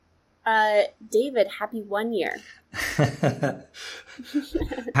David, happy 1 year.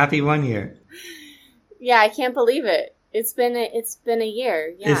 Happy 1 year. Yeah, I can't believe it. It's been a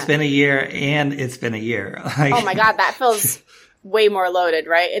year. Yeah. It's been a year and it's been a year. Oh my God, that feels way more loaded,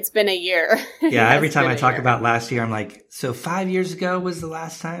 right? It's been a year. Yeah, every time I talk about last year, I'm like, so 5 years ago was the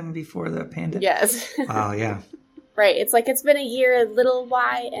last time before the pandemic? Yes. Oh, yeah. Right. It's like it's been a year, little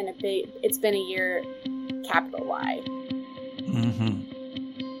y, and it's been a year, capital Y. Mm-hmm.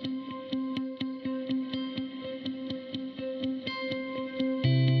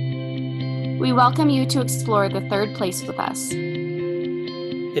 We welcome you to explore the third place with us.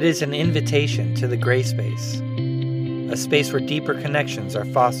 It is an invitation to the gray space, a space where deeper connections are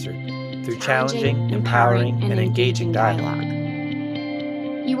fostered through challenging, empowering, and engaging dialogue.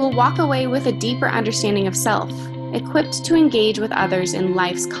 You will walk away with a deeper understanding of self, equipped to engage with others in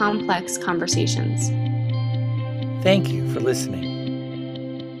life's complex conversations. Thank you for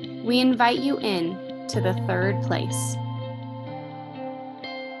listening. We invite you in to the third place.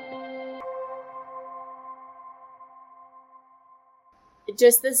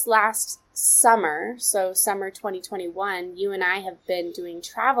 Just this last summer, so summer 2021, you and I have been doing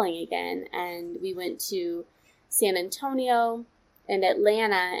traveling again, and we went to San Antonio and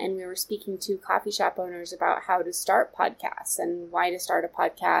Atlanta, and we were speaking to coffee shop owners about how to start podcasts and why to start a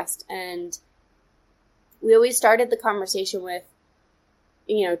podcast. And we always started the conversation with,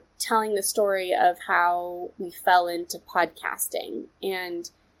 telling the story of how we fell into podcasting.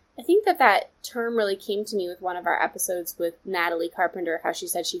 And I think that term really came to me with one of our episodes with Natalie Carpenter, how she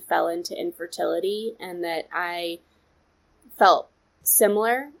said she fell into infertility, and that I felt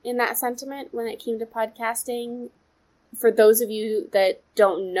similar in that sentiment when it came to podcasting. For those of you that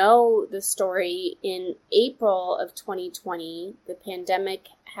don't know the story, in April of 2020, the pandemic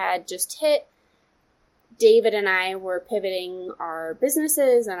had just hit. David and I were pivoting our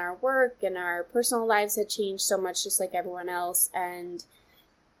businesses and our work, and our personal lives had changed so much, just like everyone else. And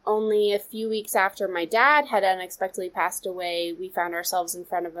only a few weeks after my dad had unexpectedly passed away, we found ourselves in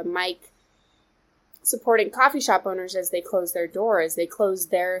front of a mic supporting coffee shop owners as they closed their doors, they closed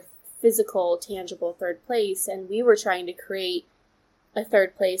their physical, tangible third place, and we were trying to create a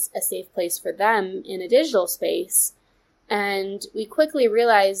third place, a safe place for them in a digital space. And we quickly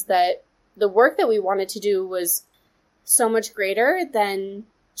realized that the work that we wanted to do was so much greater than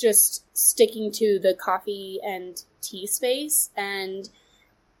just sticking to the coffee and tea space. And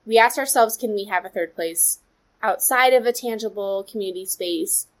we asked ourselves, can we have a third place outside of a tangible community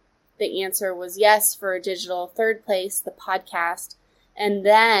space? The answer was yes for a digital third place, the podcast. And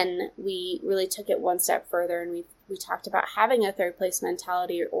then we really took it one step further, and we talked about having a third place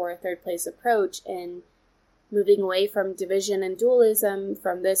mentality or a third place approach, and moving away from division and dualism,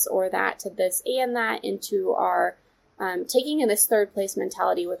 from this or that to this and that, into our taking in this third place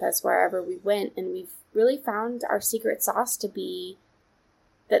mentality with us wherever we went. And we've really found our secret sauce to be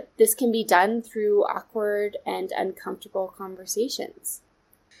that this can be done through awkward and uncomfortable conversations.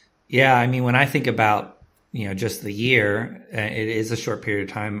 Yeah, I mean, when I think about, just the year, it is a short period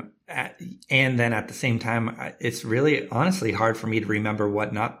of time. And then at the same time, it's really honestly hard for me to remember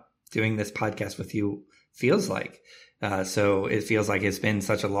what not doing this podcast with you feels like. So it feels like it's been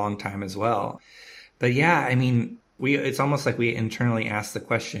such a long time as well. But yeah, I mean, it's almost like we internally ask the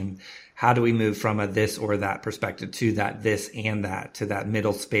question, how do we move from a this or that perspective to that this and that, to that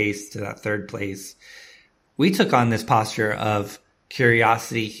middle space, to that third place? We took on this posture of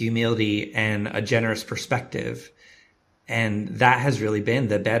curiosity, humility, and a generous perspective. And that has really been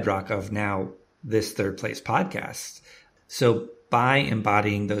the bedrock of now this third place podcast. So by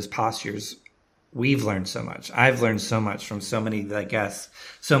embodying those postures, we've learned so much. I've learned so much from so many guests,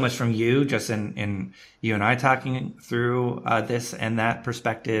 so much from you, just in you and I talking through this and that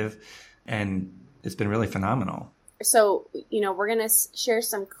perspective. And it's been really phenomenal. So, we're going to share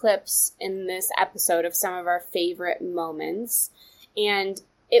some clips in this episode of some of our favorite moments. And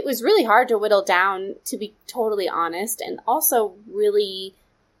it was really hard to whittle down, to be totally honest, and also really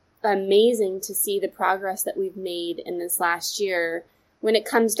amazing to see the progress that we've made in this last year. When it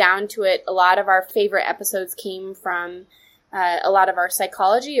comes down to it, a lot of our favorite episodes came from a lot of our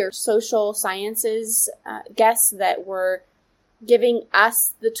psychology or social sciences guests that were giving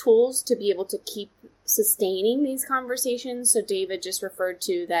us the tools to be able to keep sustaining these conversations. So David just referred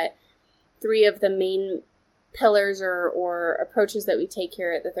to that 3 of the main pillars or approaches that we take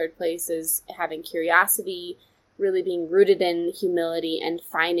here at the third place is having curiosity, really being rooted in humility, and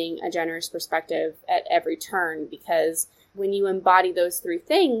finding a generous perspective at every turn. Because when you embody those 3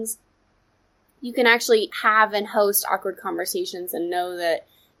 things, you can actually have and host awkward conversations and know that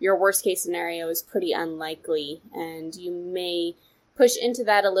your worst case scenario is pretty unlikely, and you may push into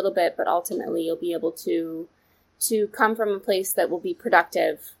that a little bit, but ultimately you'll be able to come from a place that will be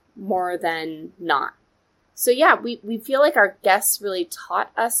productive more than not. So yeah, we feel like our guests really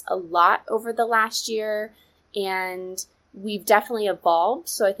taught us a lot over the last year, and we've definitely evolved.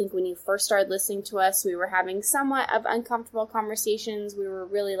 So I think when you first started listening to us, we were having somewhat of uncomfortable conversations. We were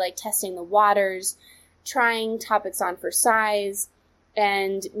really like testing the waters, trying topics on for size,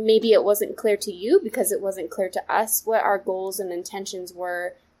 and maybe it wasn't clear to you because it wasn't clear to us what our goals and intentions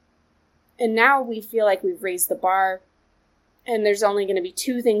were. And now we feel like we've raised the bar, and there's only going to be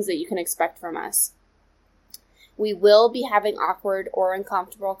 2 things that you can expect from us. We will be having awkward or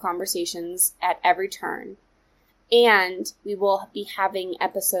uncomfortable conversations at every turn. And we will be having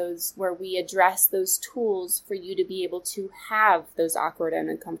episodes where we address those tools for you to be able to have those awkward and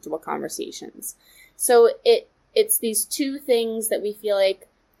uncomfortable conversations. So it's these 2 things that we feel like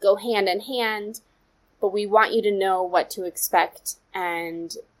go hand in hand, but we want you to know what to expect.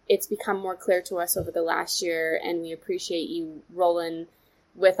 And it's become more clear to us over the last year, and we appreciate you rolling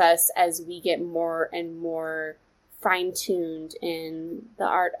with us as we get more and more fine-tuned in the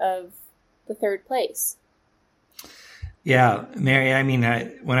art of the third place. Yeah, Mary, I mean,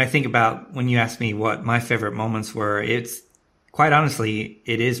 when I think about when you asked me what my favorite moments were, it's quite honestly,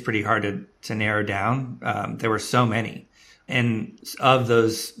 it is pretty hard to narrow down. There were so many. And of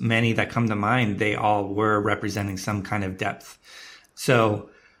those many that come to mind, they all were representing some kind of depth. So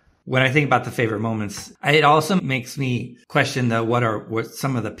when I think about the favorite moments, it also makes me question what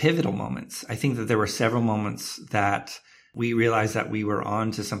some of the pivotal moments. I think that there were several moments that we realized that we were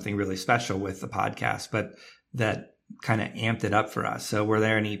on to something really special with the podcast, but that kind of amped it up for us. So were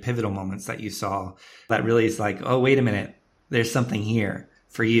there any pivotal moments that you saw that really is like, oh, wait a minute, there's something here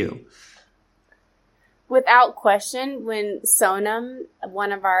for you? Without question, when Sonam,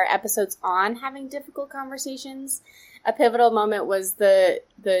 one of our episodes on having difficult conversations, a pivotal moment was the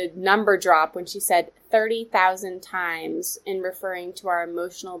number drop when she said 30,000 times in referring to our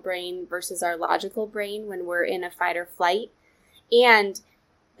emotional brain versus our logical brain when we're in a fight or flight, and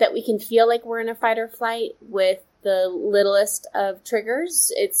that we can feel like we're in a fight or flight with the littlest of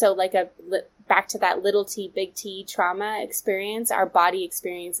triggers. It's so like back to that little t, big T trauma experience. Our body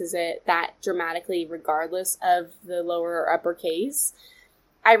experiences it that dramatically regardless of the lower or upper case.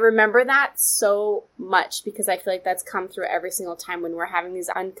 I remember that so much because I feel like that's come through every single time when we're having these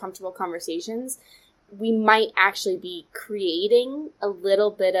uncomfortable conversations. We might actually be creating a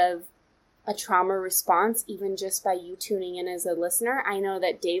little bit of a trauma response even just by you tuning in as a listener. I know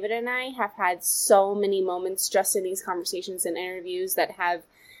that David and I have had so many moments just in these conversations and interviews that have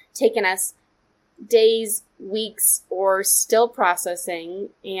taken us days, weeks, or still processing,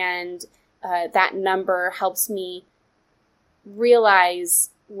 and that number helps me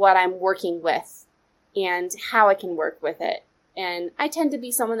realize what I'm working with and how I can work with it. And I tend to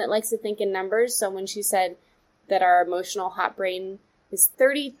be someone that likes to think in numbers. So when she said that our emotional hot brain is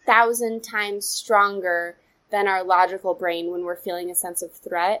 30,000 times stronger than our logical brain when we're feeling a sense of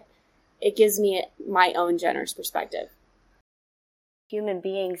threat, it gives me my own generous perspective. Human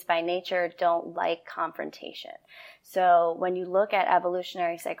beings by nature don't like confrontation. So when you look at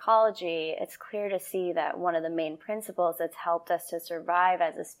evolutionary psychology, it's clear to see that one of the main principles that's helped us to survive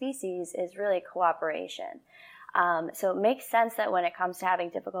as a species is really cooperation. So it makes sense that when it comes to having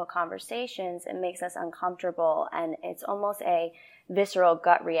difficult conversations, it makes us uncomfortable, and it's almost a visceral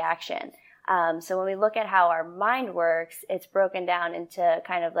gut reaction. So when we look at how our mind works, it's broken down into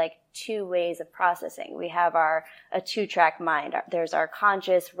kind of like 2 ways of processing. We have a 2-track mind. There's our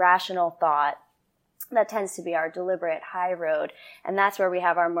conscious, rational thought. That tends to be our deliberate high road. And that's where we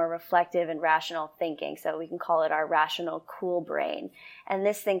have our more reflective and rational thinking. So we can call it our rational cool brain. And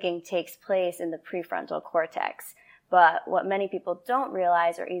this thinking takes place in the prefrontal cortex. But what many people don't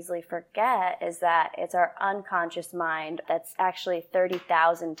realize or easily forget is that it's our unconscious mind that's actually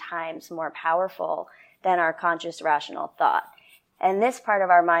 30,000 times more powerful than our conscious rational thought. And this part of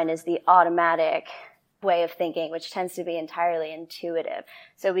our mind is the automatic way of thinking, which tends to be entirely intuitive.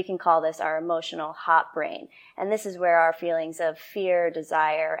 So we can call this our emotional hot brain. And this is where our feelings of fear,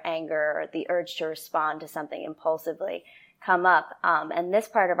 desire, anger, or the urge to respond to something impulsively come up. And this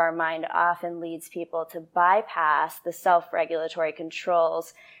part of our mind often leads people to bypass the self-regulatory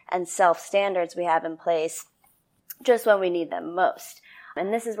controls and self-standards we have in place just when we need them most.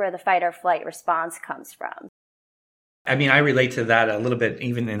 And this is where the fight or flight response comes from. I mean, I relate to that a little bit,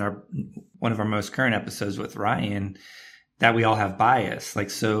 even in one of our most current episodes with Ryan, that we all have bias.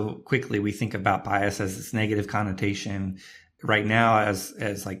 Like, so quickly we think about bias as this negative connotation. Right now,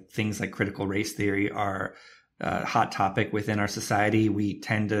 as like things like critical race theory are a hot topic within our society, we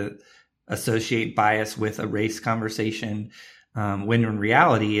tend to associate bias with a race conversation. when in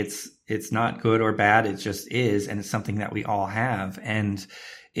reality, it's not good or bad. It just is. And it's something that we all have. And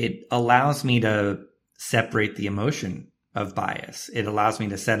it allows me to separate the emotion of bias. It allows me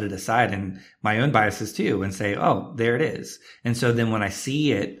to set it aside and my own biases too and say, oh, there it is. And so then when I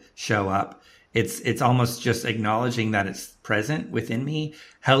see it show up, it's almost just acknowledging that it's present within me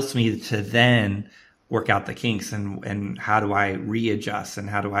helps me to then work out the kinks and how do I readjust and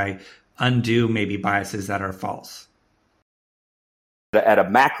how do I undo maybe biases that are false. At a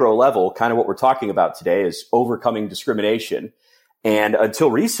macro level, kind of what we're talking about today is overcoming discrimination. And until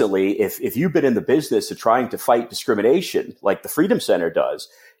recently, if you've been in the business of trying to fight discrimination like the Freedom Center does,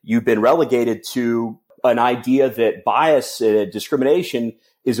 you've been relegated to an idea that bias, discrimination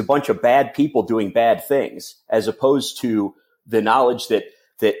is a bunch of bad people doing bad things, as opposed to the knowledge that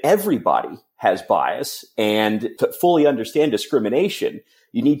everybody has bias. And to fully understand discrimination,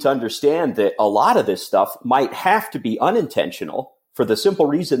 you need to understand that a lot of this stuff might have to be unintentional for the simple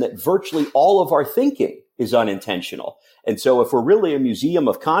reason that virtually all of our thinking is unintentional. And so if we're really a museum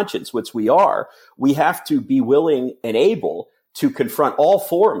of conscience, which we are, we have to be willing and able to confront all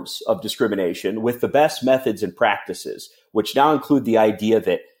forms of discrimination with the best methods and practices, which now include the idea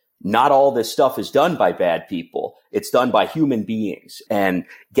that not all this stuff is done by bad people. It's done by human beings. And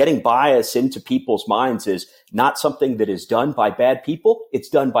getting bias into people's minds is not something that is done by bad people. It's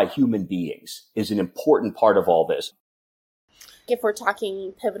done by human beings is an important part of all this. If we're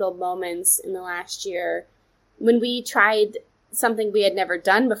talking pivotal moments in the last year, when we tried something we had never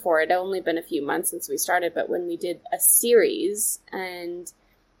done before, it had only been a few months since we started, but when we did a series, and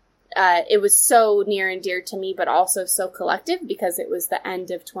it was so near and dear to me, but also so collective because it was the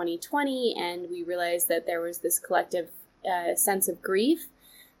end of 2020 and we realized that there was this collective sense of grief.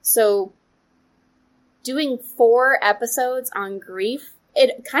 So doing 4 episodes on grief,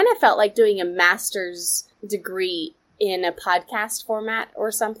 it kind of felt like doing a master's degree in a podcast format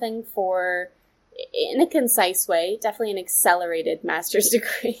or something in a concise way, definitely an accelerated master's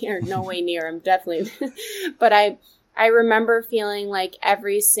degree, or no way near, I'm definitely, but I remember feeling like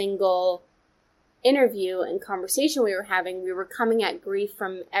every single interview and conversation we were having, we were coming at grief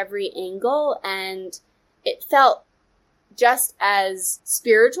from every angle, and it felt just as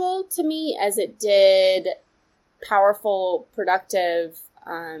spiritual to me as it did powerful, productive,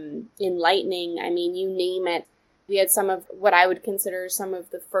 enlightening. I mean, you name it. We had some of what I would consider some of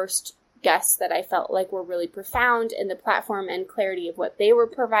the first guests that I felt like were really profound in the platform and clarity of what they were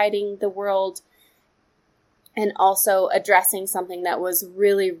providing the world, and also addressing something that was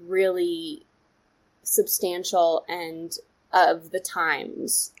really, really substantial and of the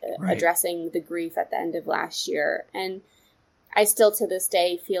times, right. Addressing the grief at the end of last year. And I still to this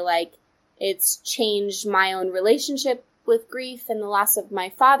day feel like it's changed my own relationship with grief and the loss of my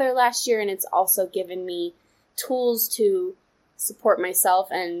father last year, and it's also given me tools to support myself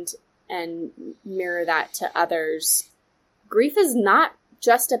and mirror that to others. Grief is not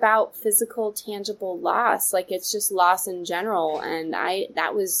just about physical, tangible loss. Like, it's just loss in general. And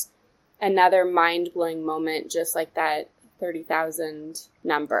that was another mind-blowing moment, just like that 30,000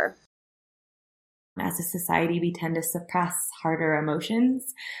 number. As a society, we tend to suppress harder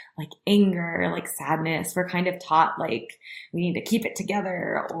emotions like anger, like sadness. We're kind of taught like we need to keep it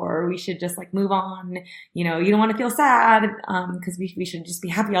together, or we should just like move on. You know, you don't want to feel sad because we should just be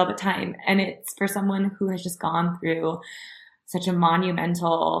happy all the time. And it's for someone who has just gone through such a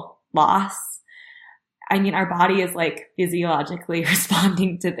monumental loss. I mean, our body is like physiologically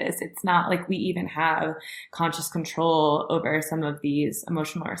responding to this. It's not like we even have conscious control over some of these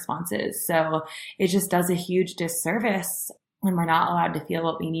emotional responses. So it just does a huge disservice when we're not allowed to feel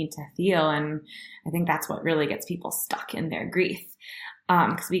what we need to feel. And I think that's what really gets people stuck in their grief.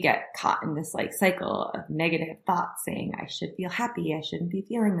 Because we get caught in this like cycle of negative thoughts saying, I should feel happy. I shouldn't be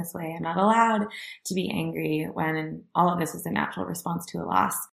feeling this way. I'm not allowed to be angry, when all of this is a natural response to a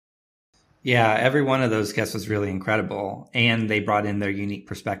loss. Yeah, every one of those guests was really incredible, and they brought in their unique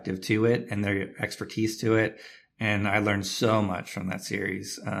perspective to it and their expertise to it. And I learned so much from that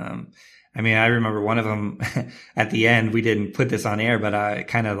series. I mean, I remember one of them at the end, we didn't put this on air, but I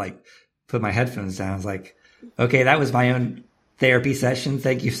kind of like put my headphones down. I was like, okay, that was my own therapy session.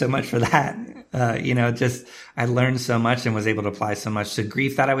 Thank you so much for that. I learned so much and was able to apply so much to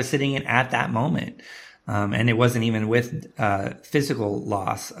grief that I was sitting in at that moment. And it wasn't even with physical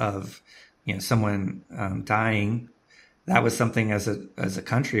loss of, someone dying. That was something as a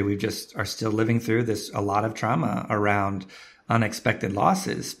country, we just are still living through a lot of trauma around unexpected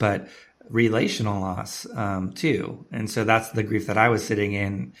losses, but relational loss too. And so that's the grief that I was sitting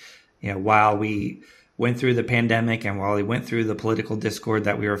in, while we went through the pandemic and while we went through the political discord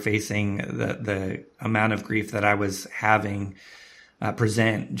that we were facing, the amount of grief that I was having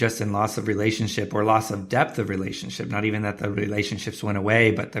present just in loss of relationship or loss of depth of relationship, not even that the relationships went away,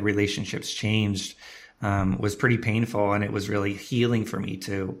 but the relationships changed, was pretty painful. And it was really healing for me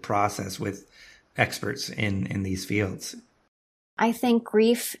to process with experts in these fields. I think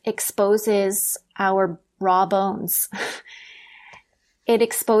grief exposes our raw bones. It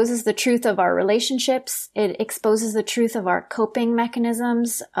exposes the truth of our relationships. It exposes the truth of our coping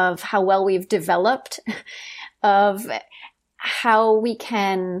mechanisms, of how well we've developed, of how we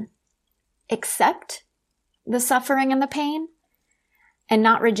can accept the suffering and the pain and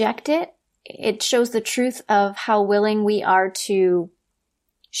not reject it. It shows the truth of how willing we are to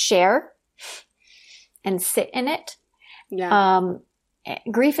share and sit in it. Yeah.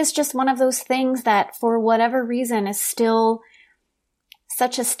 Grief is just one of those things that for whatever reason is still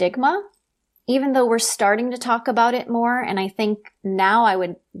such a stigma, even though we're starting to talk about it more. And I think now I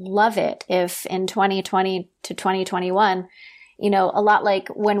would love it if in 2020 to 2021, a lot like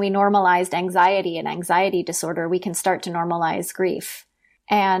when we normalized anxiety and anxiety disorder, we can start to normalize grief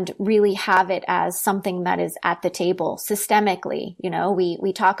and really have it as something that is at the table systemically.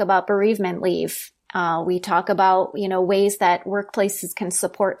 We talk about bereavement leave. We talk about, ways that workplaces can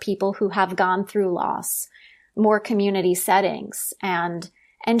support people who have gone through loss, more community settings, and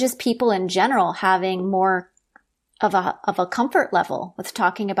just people in general having more of a comfort level with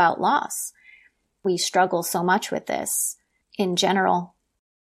talking about loss. We struggle so much with this in general.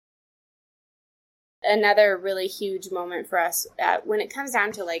 Another really huge moment for us when it comes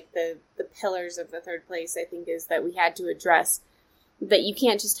down to like the pillars of the third place, I think, is that we had to address that you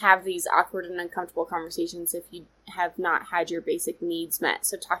can't just have these awkward and uncomfortable conversations if you have not had your basic needs met.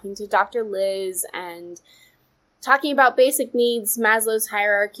 So talking to Dr. Liz and talking about basic needs, Maslow's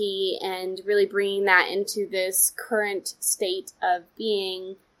hierarchy, and really bringing that into this current state of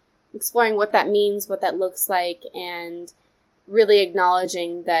being, exploring what that means, what that looks like, and really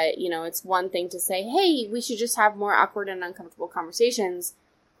acknowledging that, it's one thing to say, hey, we should just have more awkward and uncomfortable conversations.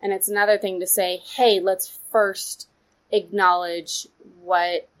 And it's another thing to say, hey, let's first acknowledge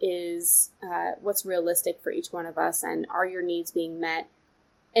what's realistic for each one of us, and are your needs being met?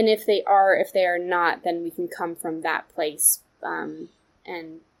 And if they are not, then we can come from that place. And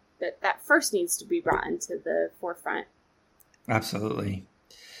that first needs to be brought into the forefront. Absolutely.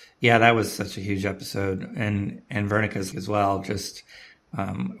 Yeah, that was such a huge episode, and Veronica's as well. Just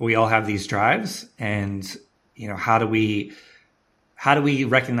we all have these drives, and how do we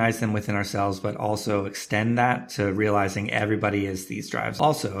recognize them within ourselves, but also extend that to realizing everybody is these drives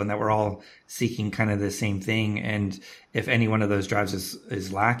also, and that we're all seeking kind of the same thing. And if any one of those drives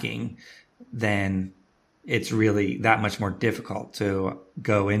is lacking, then it's really that much more difficult to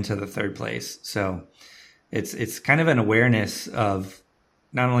go into the third place. So it's kind of an awareness of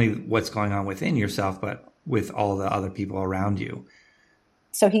not only what's going on within yourself, but with all the other people around you.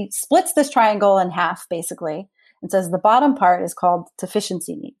 So he splits this triangle in half, basically, and says the bottom part is called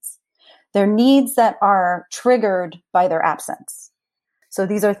deficiency needs. They're needs that are triggered by their absence. So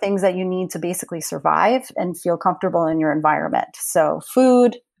these are things that you need to basically survive and feel comfortable in your environment. So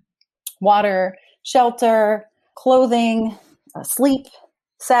food, water, shelter, clothing, sleep,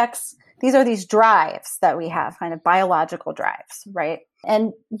 sex. These are these drives that we have, kind of biological drives, right?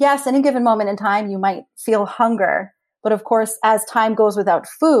 And yes, any given moment in time, you might feel hunger. But of course, as time goes without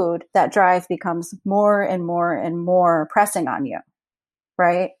food, that drive becomes more and more and more pressing on you,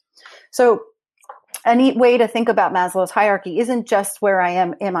 right? So a neat way to think about Maslow's hierarchy isn't just where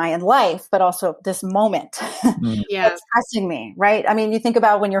am I in life, but also this moment that's pressing me, right? I mean, you think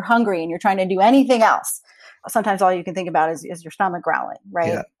about when you're hungry and you're trying to do anything else. Sometimes all you can think about is your stomach growling,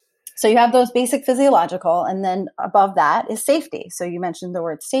 right? Yeah. So you have those basic physiological, and then above that is safety. So you mentioned the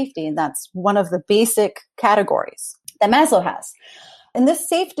word safety, and that's one of the basic categories that Maslow has. And this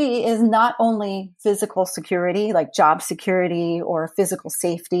safety is not only physical security, like job security, or physical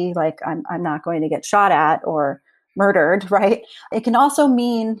safety, like I'm not going to get shot at or murdered, right? It can also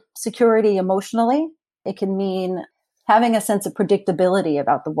mean security emotionally. It can mean having a sense of predictability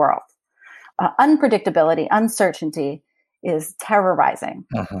about the world. Unpredictability, uncertainty is terrorizing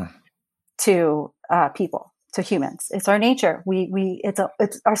to people, to humans. It's our nature.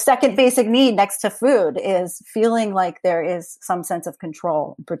 It's our second basic need next to food is feeling like there is some sense of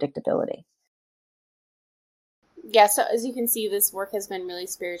control and predictability. Yeah, so as you can see, this work has been really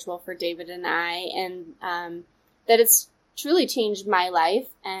spiritual for David and I, and that it's truly changed my life.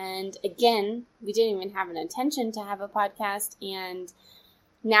 And again, we didn't even have an intention to have a podcast, and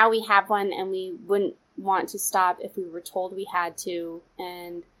now we have one, and we wouldn't want to stop if we were told we had to.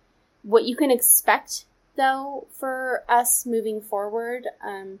 And what you can expect though, for us moving forward,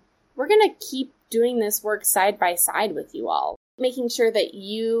 we're going to keep doing this work side by side with you all, making sure that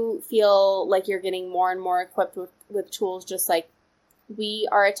you feel like you're getting more and more equipped with tools just like we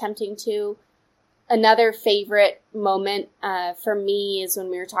are attempting to. Another favorite moment for me is when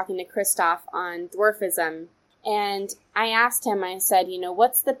we were talking to Christoph on dwarfism. And I asked him, I said,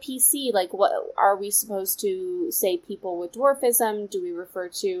 what's the PC? Like, what are we supposed to say people with dwarfism? Do we refer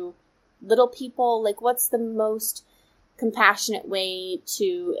to little people? Like, what's the most compassionate way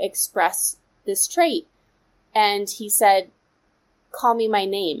to express this trait? And he said, call me my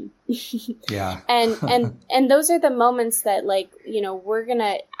name. Yeah. and those are the moments that, like,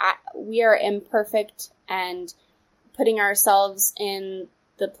 we are imperfect and putting ourselves in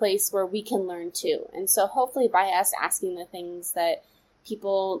the place where we can learn too. And so hopefully by us asking the things that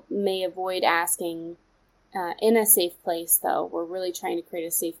people may avoid asking in a safe place, though, we're really trying to create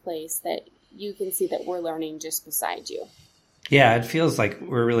a safe place that you can see that we're learning just beside you. Yeah, it feels like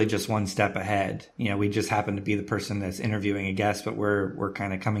we're really just one step ahead. We just happen to be the person that's interviewing a guest, but we're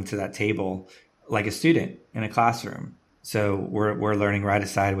kind of coming to that table like a student in a classroom. So we're learning right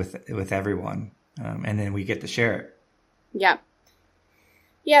aside with everyone, and then we get to share it. Yeah.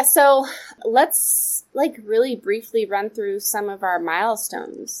 Yeah, so let's really briefly run through some of our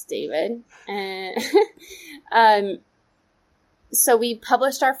milestones, David. So we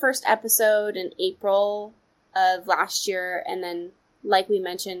published our first episode in April of last year, and then, like we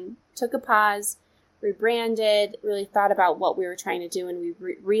mentioned, took a pause, rebranded, really thought about what we were trying to do, and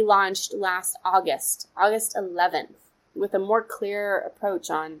we relaunched last August 11th, with a more clear approach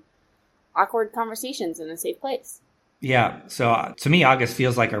on awkward conversations in a safe place. Yeah. So to me, August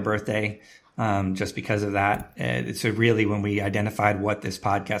feels like our birthday, just because of that. It's really when we identified what this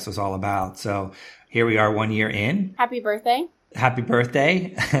podcast was all about. So here we are 1 year in. Happy birthday. Happy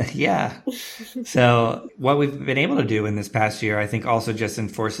birthday. Yeah. So what we've been able to do in this past year, I think also just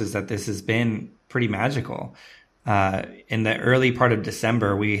enforces that this has been pretty magical. In the early part of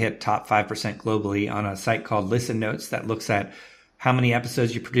December, we hit top 5% globally on a site called Listen Notes that looks at how many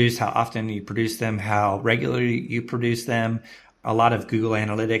episodes you produce, how often you produce them, how regularly you produce them, a lot of Google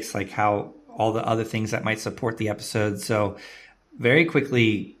Analytics, like how all the other things that might support the episode. So very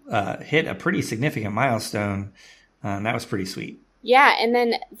quickly hit a pretty significant milestone. That was pretty sweet. Yeah, and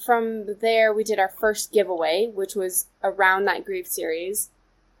then from there, we did our first giveaway, which was around that grief series,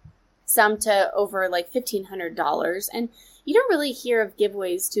 summed to over like $1,500. And you don't really hear of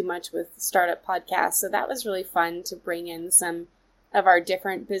giveaways too much with startup podcasts, so that was really fun to bring in some of our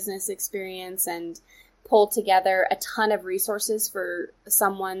different business experience and pull together a ton of resources for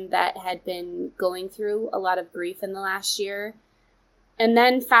someone that had been going through a lot of grief in the last year. And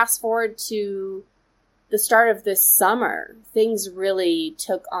then fast forward to the start of this summer, things really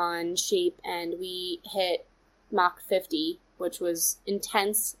took on shape and we hit Mach 50, which was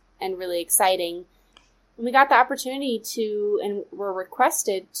intense and really exciting. And we got the opportunity and were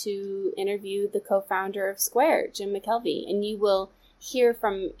requested to interview the co-founder of Square, Jim McKelvey. And you will hear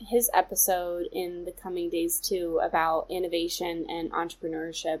from his episode in the coming days too about innovation and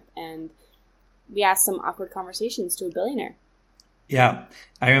entrepreneurship. And we asked some awkward conversations to a billionaire. Yeah,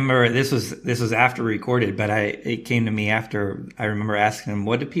 I remember this was after recorded, but it came to me after. I remember asking him,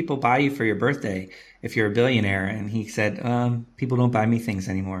 "What do people buy you for your birthday if you're a billionaire?" And he said, "People don't buy me things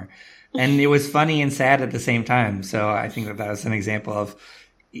anymore." And it was funny and sad at the same time. So I think that was an example of,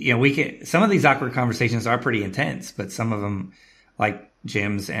 some of these awkward conversations are pretty intense, but some of them, like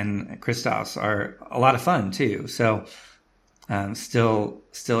Jim's and Christoph's, are a lot of fun too. So still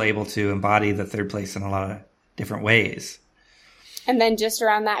able to embody the third place in a lot of different ways. And then just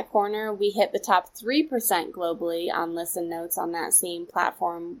around that corner, we hit the top 3% globally on Listen Notes on that same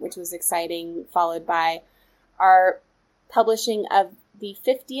platform, which was exciting, followed by our publishing of the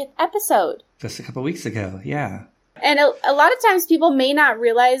 50th episode. Just a couple weeks ago, yeah. And a lot of times people may not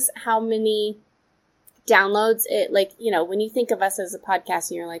realize how many downloads when you think of us as a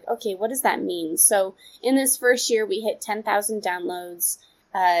podcast and you're like, okay, what does that mean? So in this first year, we hit 10,000 downloads.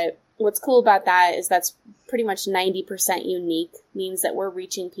 What's cool about that is that's pretty much 90% unique, means that we're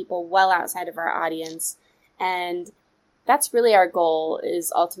reaching people well outside of our audience. And that's really our goal,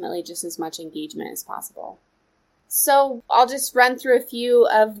 is ultimately just as much engagement as possible. So I'll just run through a few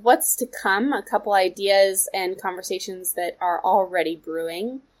of what's to come, a couple ideas and conversations that are already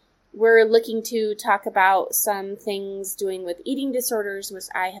brewing. We're looking to talk about some things doing with eating disorders, which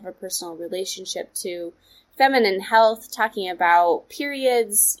I have a personal relationship to, feminine health, talking about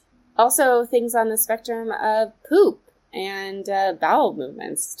periods, also things on the spectrum of poop and bowel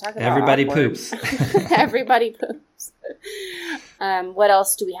movements. Talk about everybody awkward. Poops. Everybody poops. What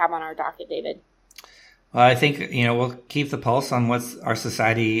else do we have on our docket, David? Well, I think, we'll keep the pulse on what our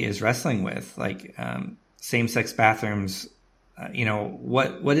society is wrestling with, like same-sex bathrooms.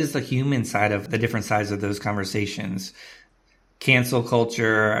 What is the human side of the different sides of those conversations? Cancel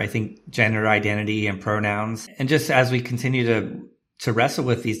culture, I think gender identity and pronouns. And just as we continue to wrestle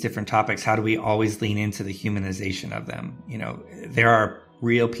with these different topics, how do we always lean into the humanization of them? There are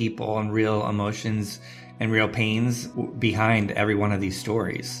real people and real emotions and real pains behind every one of these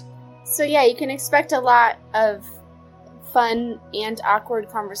stories. So yeah, you can expect a lot of fun and awkward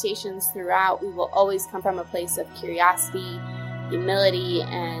conversations throughout. We will always come from a place of curiosity, humility,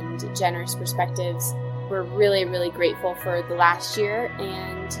 and generous perspectives. We're really, really grateful for the last year,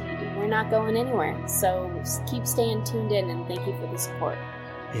 and we're not going anywhere. So keep staying tuned in, and thank you for the support.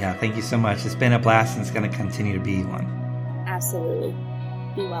 Yeah, thank you so much. It's been a blast, and it's going to continue to be one. Absolutely.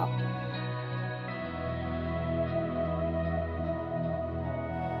 Be well.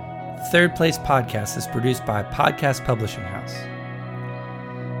 Third Place Podcast is produced by Podcast Publishing House.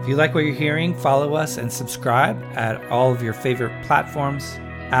 If you like what you're hearing, follow us and subscribe at all of your favorite platforms,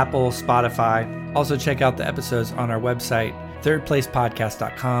 Apple, Spotify. Also check out the episodes on our website,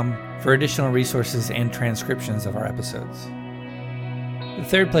 thirdplacepodcast.com, for additional resources and transcriptions of our episodes. The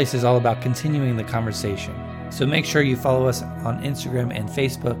Third Place is all about continuing the conversation, so make sure you follow us on Instagram and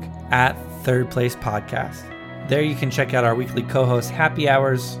Facebook at Third Place Podcast. There you can check out our weekly co-host Happy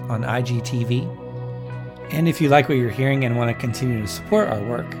Hours on IGTV. And if you like what you're hearing and want to continue to support our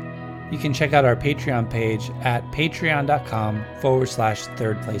work, you can check out our Patreon page at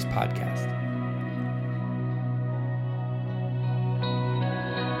patreon.com/Third Place Podcast.